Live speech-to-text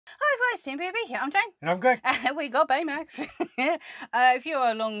Hi, it's Team BB here. I'm Jane. And I'm Greg. We got Baymax. If you're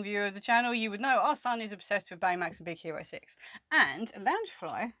a long viewer of the channel, you would know our son is obsessed with Baymax and Big Hero 6. And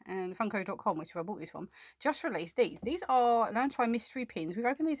Loungefly and Funko.com, which I bought these from, just released these. These are Loungefly mystery pins. We've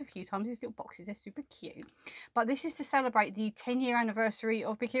opened these a few times. These little boxes, they're super cute. But this is to celebrate the 10-year anniversary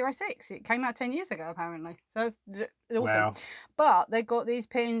of Big Hero 6. It came out 10 years ago, apparently. So it's awesome. Wow. But they've got these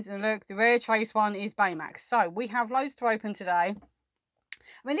pins, and look, the rare chase one is Baymax. So we have loads to open today.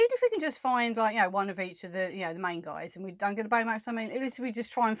 I mean, even if we can just find, like, one of each of the, the main guys, and we don't get a Baymax, I mean, at least we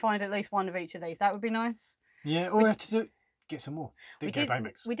just try and find at least one of each of these. That would be nice. Yeah, all we have to do, get some more. We did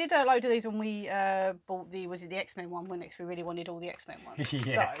Baymax. We did a load of these when we bought the X-Men one, when we really wanted all the X-Men ones.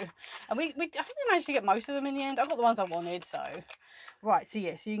 Yeah. So, and I think we managed to get most of them in the end. I got the ones I wanted, so. Right, so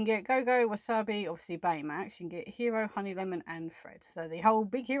yeah, so you can get Go-Go, Wasabi, obviously Baymax. You can get Hero, Honey Lemon, and Fred. So the whole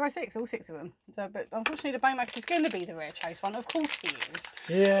Big Hero 6, all 6 of them. So, but unfortunately, the Baymax is going to be the rare chase one. Of course he is.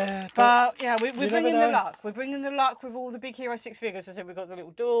 Yeah. But yeah, we're bringing the luck. We're bringing the luck with all the Big Hero 6 figures. I said we've got the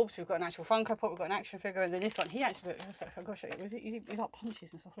little Dorbs, we've got an actual Funko Pop, we've got an action figure, and then this one, he actually, I've got to show you, he like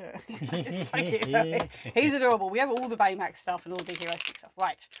punches and stuff. Look. It's so cute. So, he's adorable. We have all the Baymax stuff and all the Big Hero 6 stuff.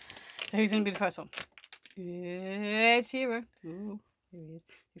 Right. So who's going to be the first one? It's Hero. Ooh, here he is.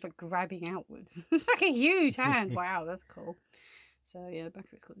 He's like grabbing outwards. It's like a huge hand. Wow, that's cool. So yeah, the back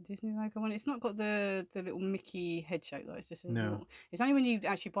of it's got the Disney logo on it. It's not got the little Mickey head shape though. It's just a little, it's only when you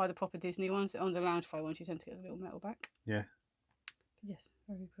actually buy the proper Disney ones. On the Loungefly ones, you tend to get the little metal back. Yeah. But yes,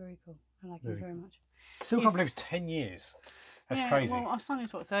 very, very cool. I like him very much. Still can't believe it's 10 years. That's crazy. Well, our son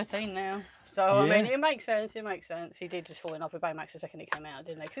is 13 now. So I mean, it makes sense. It makes sense. He did just fall in love with Baymax the second it came out,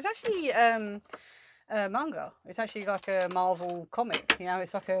 didn't he? Because it's actually manga. It's actually like a Marvel comic.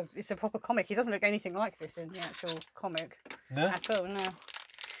 It's like it's a proper comic. He doesn't look anything like this in the actual comic at all. No.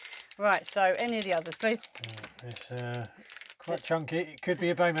 Right. So any of the others, please. It's quite chunky. It could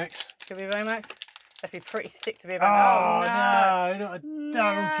be a Baymax. Could be a Baymax. That'd be pretty thick to be a Baymax. Oh no, not a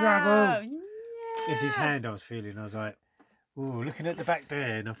double trouble. No. It's his hand I was feeling. I was like, oh, looking at the back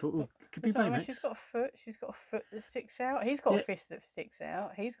there, and I thought, oh, it could be Baymax. I mean, she's got a foot. She's got a foot that sticks out. He's got a fist that sticks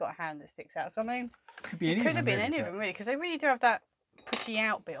out. He's got a hand that sticks out. So I mean, could be have been any of them really, because they really do have that pushy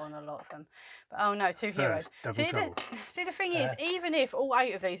out bit on a lot of them. But oh no, two heroes. See, the thing is, even if all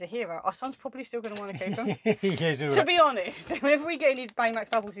 8 of these are hero, our son's probably still going to want to keep them. Yes, to be honest, whenever we get any Baymax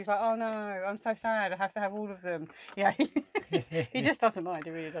doubles, he's like, oh no, I'm so sad. I have to have all of them. Yeah, he just doesn't mind.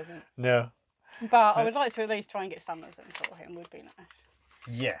 He really doesn't. No. But I would like to at least try and get some of them for him. Would be nice.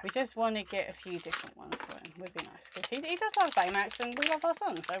 Yeah. We just want to get a few different ones for him. Would be nice, because he does love Baymax and we love our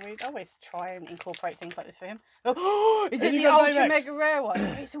son, so we always try and incorporate things like this for him. Oh, is it the ultra mega rare one?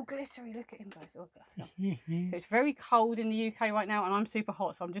 It's all glittery. Look at him, guys. So it's very cold in the UK right now, and I'm super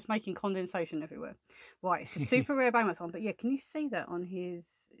hot, so I'm just making condensation everywhere. Right, it's a super rare Baymax one, but yeah, can you see that on his?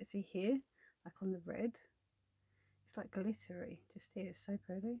 Is he here? Like on the red? It's like glittery. Just here. It's so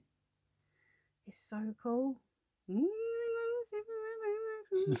pretty. It's so cool.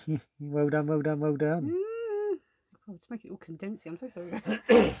 Well done, well done, well done. Oh, to make it all condensing, I'm so sorry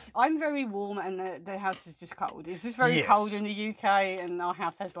guys. I'm very warm and the house is just cold. It's just very cold in the UK, and our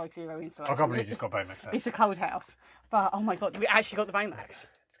house has like 0 insulation. I can't believe you've got Baymax. It's a cold house. But oh my god, we actually got the Baymax.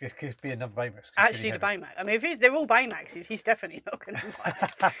 It could be another Baymax. Actually, the Baymax. I mean, if they're all Baymaxes, he's definitely not going to like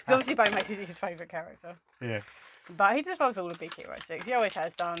it. Obviously, Baymax is his favourite character. Yeah. But he just loves all the Big Hero 6. He always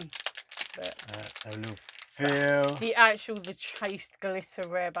has done. But a little feel. The chased glitter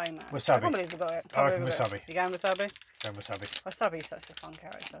rare Baymax. Wasabi. I can't believe we got it. I reckon Wasabi. You going Wasabi? Going Wasabi. Wasabi's such a fun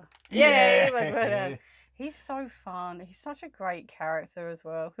character. Yeah. He's so fun. He's such a great character as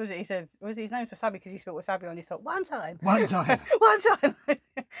well. He said, his name's Wasabi because he spelled wasabi on his top. One time. One time. One time.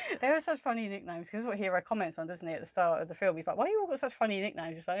 They were such funny nicknames, because that's what Hero comments on, doesn't he, at the start of the film? He's like, why you all got such funny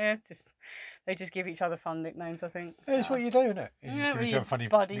nicknames? It's like, they just give each other fun nicknames, I think. That's what you do, isn't it? Give each other funny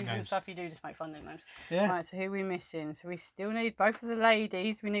buddies nicknames and stuff. You do just make fun nicknames. Yeah. Right, so who are we missing? So we still need both of the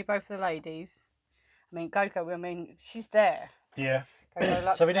ladies. We need both of the ladies. I mean, Coco, she's there. Yeah.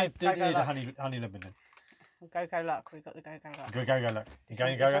 Luck, so we need a honey lemon then. Go Luck. We've got the Go Luck. Go Luck. You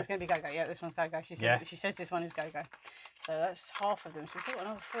going This Go? one's going to be Go. Yeah, this one's Go. She says this one is Go. So that's half of them. She's still got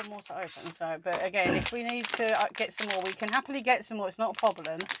another 4 more to open. So, but again, if we need to get some more, we can happily get some more. It's not a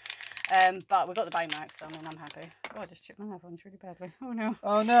problem. But we've got the Baymax, so I mean, I'm happy. Oh, I just chipped my knife on really badly. Oh no.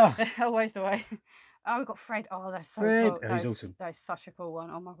 Oh no. Always the way. Oh, we've got Fred. Oh, that's so cool. He's awesome. That's such a cool one.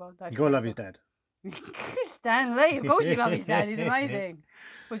 Oh my god. You gotta love his dad. Stan Lee, of course you love his dad. He's amazing.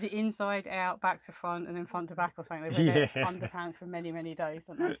 Was it inside out, back to front, and then front to back or something? They've been underpants for many, many days.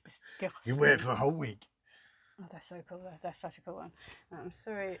 And that's disgusting. You wear it for a whole week. Oh, that's so cool. That's such a cool one. I'm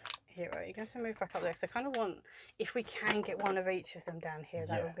sorry, Hero. You're going to move back up there. So I kind of want, if we can get one of each of them down here,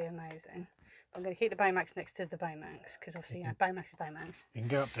 that would be amazing. I'm going to keep the Baymax next to the Baymax because obviously, you know, Baymax is Baymax. You can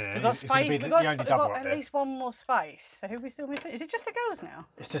go up there. We've got space. We've got at least one more space. So who are we still missing? Is it just the girls now?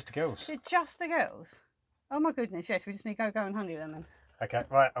 It's just the girls. Is it just the girls? Oh my goodness, yes. We just need Go and Honey Lemon. Okay,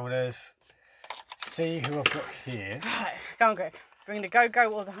 right. I'm going to see who I've got here. Right, go on, Greg. Bring the Go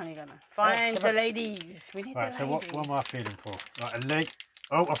or the Honey Lemon. Find the ladies. We need the ladies. So what am I feeling for? Right, a leg.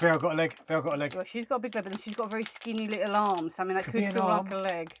 Oh, I feel I've got a leg. Well, she's got a big leg, but then she's got a very skinny little arm. So I mean, that could feel like a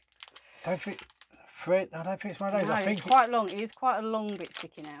leg. Don't think. Fred, I don't think it's one of those. No, I think it's quite long. It is quite a long bit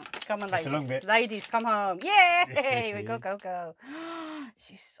sticking out. Come on, ladies. It's a long bit. Ladies, come home. Yay! We go.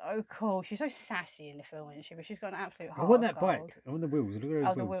 She's so cool. She's so sassy in the film, isn't she? But she's got an absolute heart. I want that bike. I want the wheels. Look at those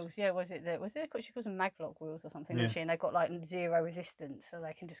wheels. The wheels. Yeah, was it she calls them maglock wheels or something, doesn't she? And they've got like 0 resistance, so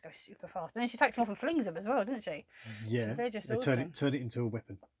they can just go super fast. And then she takes them off and flings them as well, doesn't she? Yeah. So they're just awesome. Turn it into a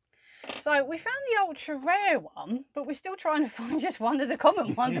weapon. So we found the ultra rare one, but we're still trying to find just one of the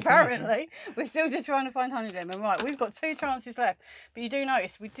common ones, apparently. We're still just trying to find Honey Lemon. Right, we've got 2 chances left. But you do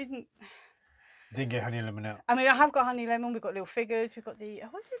notice we didn't get Honey Lemon out. I mean, I have got Honey Lemon. We've got little figures. We've got the,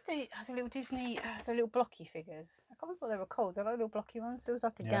 the little Disney, the little blocky figures. I can't remember what they were called. They're like little blocky ones. It was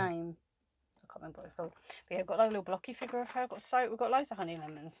like a game. I can't remember what it's called. But yeah, we've got like a little blocky figure of her. We've got loads of Honey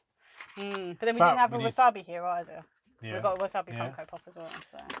Lemons. But then we didn't have a wasabi here either. Yeah. We've got a wasabi Funko Pop as well.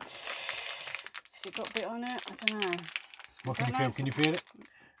 So. Has it got a bit on it? I don't know. What can you feel? Can you feel it?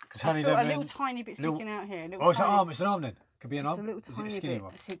 Because Honey Lemon. A little tiny bit sticking out here. It's an arm. It's an arm then. Could be an arm. It's a little tiny Is it a skinny bit.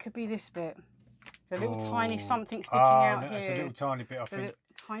 one? So it could be this bit. It's a little tiny something sticking out here. It's a little tiny bit, I think. A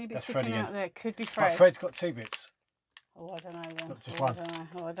tiny bit sticking out there. Could be Fred. But Fred's got 2 bits. Oh, I don't know then. It's not just one.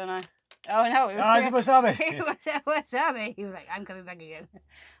 I don't know. Oh no, it was wasabi. It was wasabi. He was like, I'm coming back again.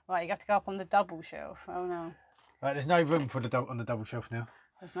 Right, you have to go up on the double shelf. Oh no. Right, there's no room for on the double shelf now.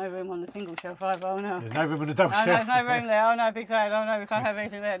 There's no room on the single shelf either. Oh no. There's no room on the double shelf. There's no room there. Oh no, big side. Oh no, we can't have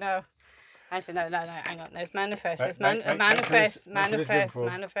anything there. No. Actually, no, hang on. There's manifest. There's manifest.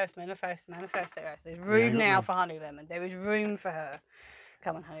 There's room now for Honey Lemon. There is room for her.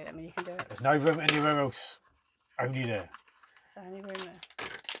 Come on, Honey Lemon, you can do it. There's no room anywhere else. Only there. There's only room there.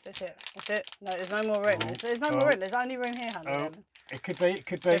 That's it. That's it. No, there's no more room. There's no more room. There's only room here, Honey Lemon. It could be. It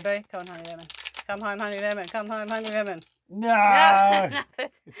could be. Come on, Honey Lemon. Come home, Honey Lemon. Come home, Honey Lemon. No!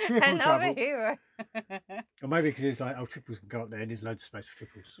 Triple Another trouble. hero. Or maybe because it's like, triples can go up there and there's loads of space for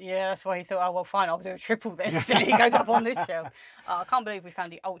triples. Yeah, that's why he thought, oh, well, fine, I'll do a triple then. So he goes up on this shelf. I can't believe we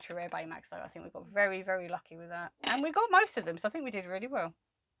found the ultra rare Baymax, though. I think we got very, very lucky with that. And we got most of them, so I think we did really well.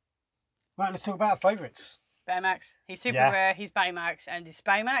 Right, let's talk about our favourites. Baymax. He's super rare, he's Baymax, and it's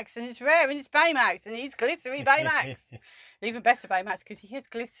Baymax, and it's rare, and it's Baymax, and he's glittery Baymax. Even better Baymax, because he has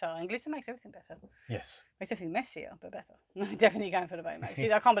glitter, and glitter makes everything better. Yes. Makes everything messier, but better. Definitely going for the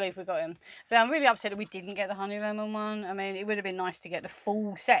Baymax. I can't believe we got him. So I'm really upset that we didn't get the Honey Lemon one. I mean, it would have been nice to get the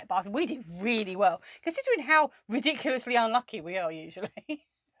full set, but we did really well, considering how ridiculously unlucky we are usually.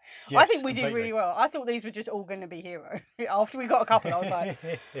 Yes, I think we did really well. I thought these were just all going to be hero. After we got a couple, I was like,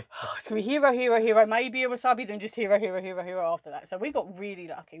 oh, it's going to be hero, maybe a wasabi, then just hero after that. So we got really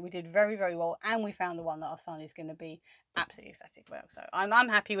lucky. We did very, very well, and we found the one that our son is going to be absolutely ecstatic about. So I'm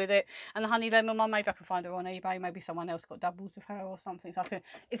happy with it. And the Honey Lemon one, maybe I can find her on eBay. Maybe someone else got doubles of her or something. So I can,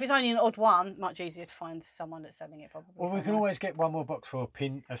 if it's only an odd one, much easier to find someone that's selling it probably. Well, we can always get one more box for a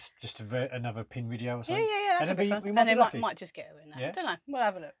pin, just another pin video or something. Yeah, and then we might just get her in that. Yeah? I don't know. We'll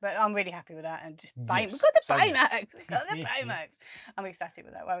have a look. But I'm really happy with that. And just bang, we've got the Baymax. We've got the Baymax. I'm ecstatic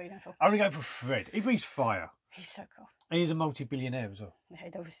with that. What are you going for? I'm going to go for Fred. He breathes fire. He's so cool. And he's a multi-billionaire as well. Yeah,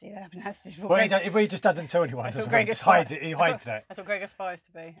 obviously, that's just well, he just doesn't tell anyone. He just hides it. He hides that. That's what Greg aspires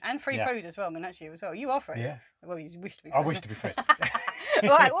to be. And free food as well. I mean, that's you as well. You are Fred. Yeah. Well, you wish to be Fred. I wish to be Fred.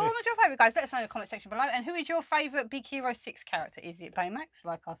 Right, well, what's your favourite, guys? Let us know in the comment section below. And who is your favourite Big Hero 6 character? Is it Baymax,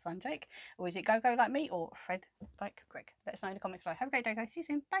 like our son Jake? Or is it Go like me? Or Fred, like Greg? Let us know in the comments below. Have a great day, guys. See you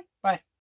soon. Bye. Bye.